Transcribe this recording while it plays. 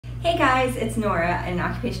Hey guys, it's Nora, an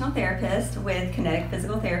occupational therapist with Kinetic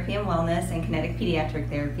Physical Therapy and Wellness and Kinetic Pediatric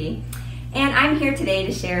Therapy. And I'm here today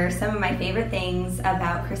to share some of my favorite things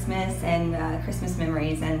about Christmas and Christmas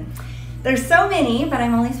memories. And there's so many, but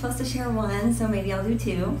I'm only supposed to share one, so maybe I'll do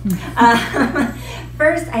two.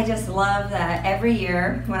 First, I just love that every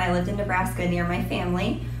year when I lived in Nebraska near my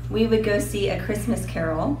family, we would go see a Christmas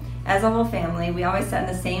carol as a whole family. We always sat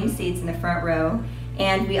in the same seats in the front row.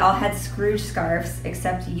 And we all had Scrooge scarves,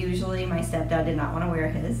 except usually my stepdad did not want to wear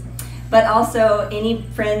his. But also any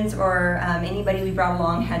friends or anybody we brought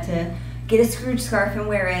along had to get a Scrooge scarf and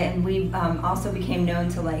wear it. And we also became known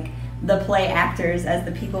to like the play actors as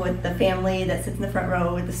the people with the family that sits in the front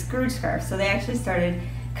row with the Scrooge scarf. So they actually started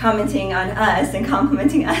commenting on us and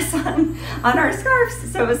complimenting us on our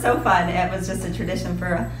scarves. So it was so fun. It was just a tradition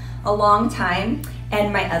for a long time.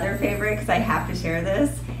 And my other favorite, because I have to share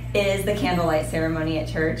this, is the candlelight ceremony at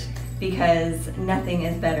church, because nothing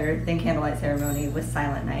is better than candlelight ceremony with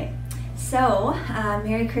Silent Night. So,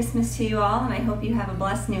 Merry Christmas to you all, and I hope you have a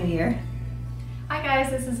blessed New Year. Hi guys,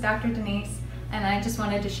 this is Dr. Denise, and I just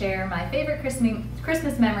wanted to share my favorite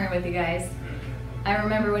Christmas memory with you guys. I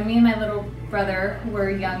remember when me and my little brother were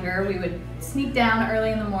younger, we would sneak down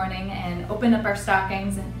early in the morning and open up our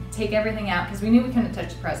stockings and take everything out, because we knew we couldn't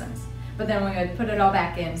touch the presents. But then we would put it all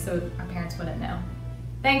back in so our parents wouldn't know.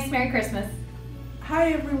 Thanks, Merry Christmas.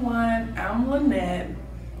 Hi everyone, I'm Lynette,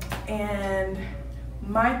 and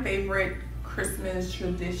my favorite Christmas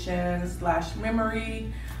tradition /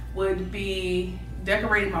 memory would be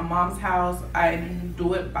decorating my mom's house. I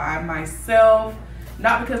do it by myself,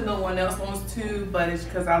 not because no one else wants to, but it's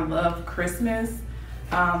because I love Christmas.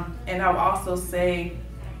 And I would also say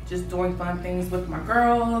just doing fun things with my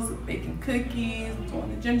girls, baking cookies,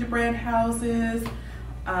 doing the gingerbread houses.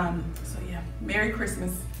 So yeah, Merry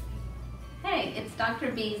Christmas. Hey, it's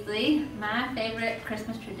Dr. Beasley. My favorite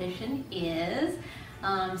Christmas tradition is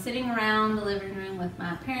sitting around the living room with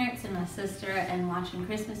my parents and my sister and watching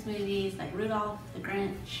Christmas movies like Rudolph, The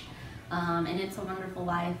Grinch, and It's a Wonderful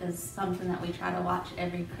Life is something that we try to watch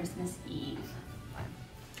every Christmas Eve.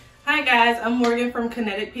 Hi guys, I'm Morgan from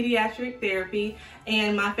Kinetic Pediatric Therapy,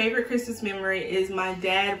 and my favorite Christmas memory is my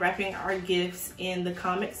dad wrapping our gifts in the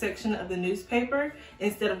comic section of the newspaper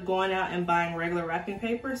instead of going out and buying regular wrapping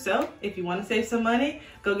paper. So if you want to save some money,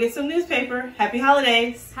 go get some newspaper. Happy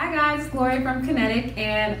holidays! Hi guys, it's Gloria from Kinetic,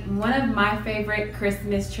 and one of my favorite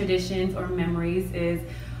Christmas traditions or memories is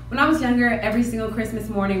when I was younger, every single Christmas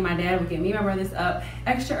morning, my dad would get me and my brothers up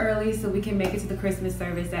extra early so we can make it to the Christmas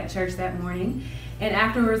service at church that morning. And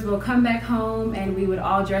afterwards, we'll come back home and we would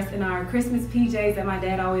all dress in our Christmas PJs that my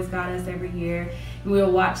dad always got us every year. And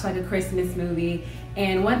we'll watch like a Christmas movie.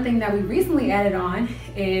 And one thing that we recently added on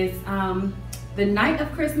is the night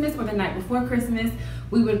of Christmas or the night before Christmas,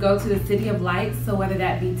 we would go to the City of Lights. So whether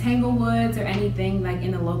that be Tanglewoods or anything like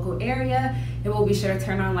in the local area, and we'll be sure to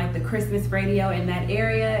turn on like the Christmas radio in that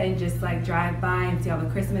area and just like drive by and see all the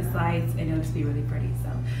Christmas lights, and it'll just be really pretty. So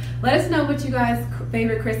let us know what you guys'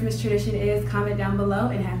 favorite Christmas tradition is. Comment down below,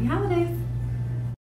 and happy holidays.